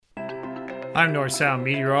I'm North Sound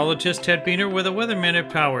meteorologist Ted Beener with a Weather Minute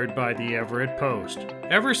powered by the Everett Post.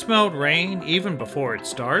 Ever smelled rain even before it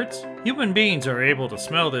starts? Human beings are able to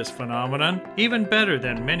smell this phenomenon even better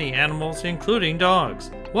than many animals, including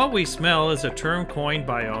dogs. What we smell is a term coined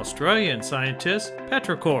by Australian scientists,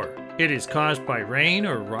 petrichor. It is caused by rain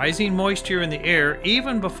or rising moisture in the air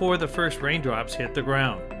even before the first raindrops hit the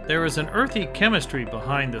ground. There is an earthy chemistry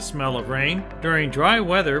behind the smell of rain. During dry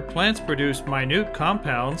weather, plants produce minute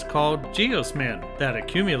compounds called geosmin that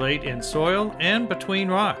accumulate in soil and between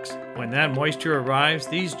rocks. When that moisture arrives,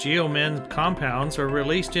 these geomin compounds are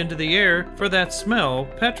released into the air for that smell,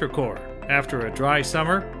 petrichor. After a dry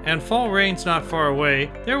summer and fall rains not far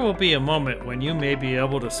away, there will be a moment when you may be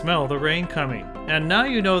able to smell the rain coming. And now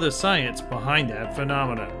you know the science behind that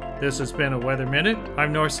phenomenon. This has been a Weather Minute.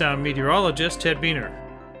 I'm North Sound meteorologist Ted Beener.